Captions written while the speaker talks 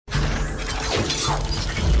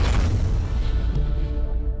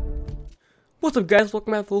What's up, guys?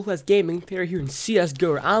 Welcome back to FaZe Gaming. They're here in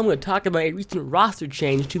CSGO. I'm going to talk about a recent roster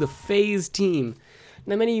change to the FaZe team.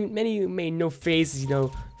 Now, many of you may know FaZe.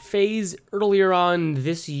 FaZe earlier on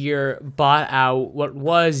this year bought out what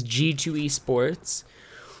was G2 Esports,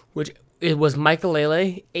 which it was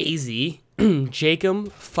Michaelele, AZ,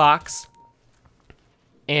 Jacob, Fox,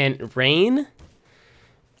 and Rain.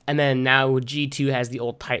 And then now G2 has the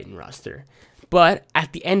old Titan roster. But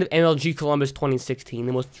at the end of MLG Columbus 2016,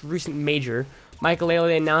 the most recent major, Michaelele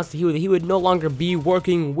announced that he would no longer be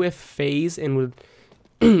working with FaZe and would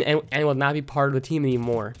would not be part of the team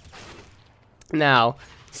anymore. Now,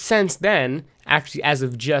 since then, actually as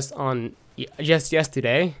of just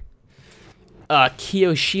yesterday,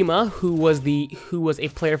 KioShima, who was a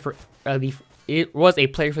player for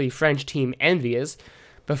the French team Envious,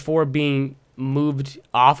 before being moved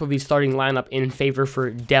off of the starting lineup in favor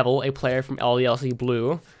for Devil, a player from LDLC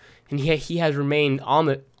Blue, and he has remained on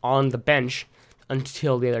the bench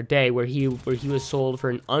until the other day, where he was sold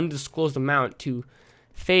for an undisclosed amount to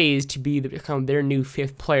FaZe to become their new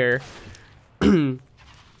 5th player,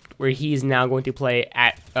 where he is now going to play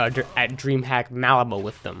at DreamHack Malibu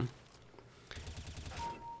with them.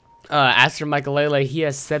 As for Michaelele, he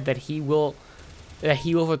has said that he will for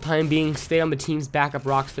the time being stay on the team's backup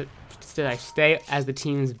roster. Stay as the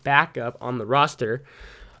team's backup on the roster,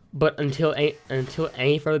 but until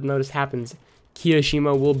any further notice happens,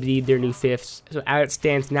 KioShima will be their new 5th. So as it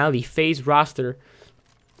stands now, the FaZe roster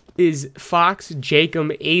is Fox,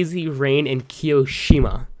 Jacob, AZ, Rain, and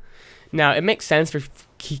KioShima. Now it makes sense for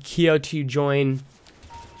Kio to join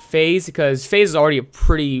FaZe because FaZe is already a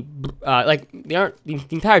pretty the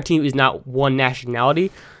entire team is not one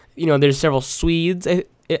nationality. There's several Swedes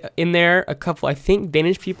in there, a couple I think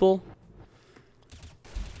Danish people.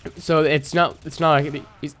 So it's not like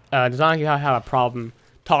you have a problem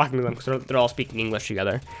talking to them because they're all speaking English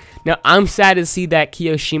together. Now I'm sad to see that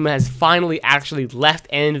KioShima has finally actually left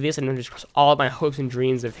Envious, and just all of my hopes and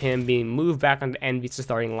dreams of him being moved back onto Envious'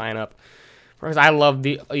 starting lineup. Because I love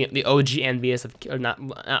the OG Envious or not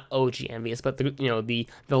OG Envious, but the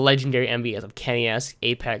legendary Envious of Kenny S,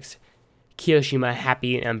 Apex, KioShima,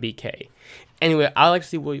 Happy, and MBK. Anyway, I'd like to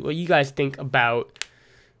see what you guys think about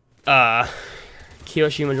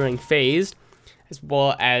KioShima joining FaZe, as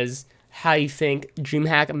well as how you think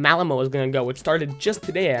DreamHack Malamo is going to go. It started just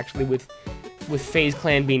today, actually, with FaZe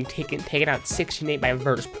Clan being taken out 16-8 by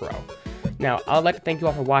Virtus Pro. Now, I'd like to thank you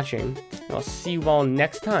all for watching, and I'll see you all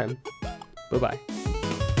next time. Bye-bye.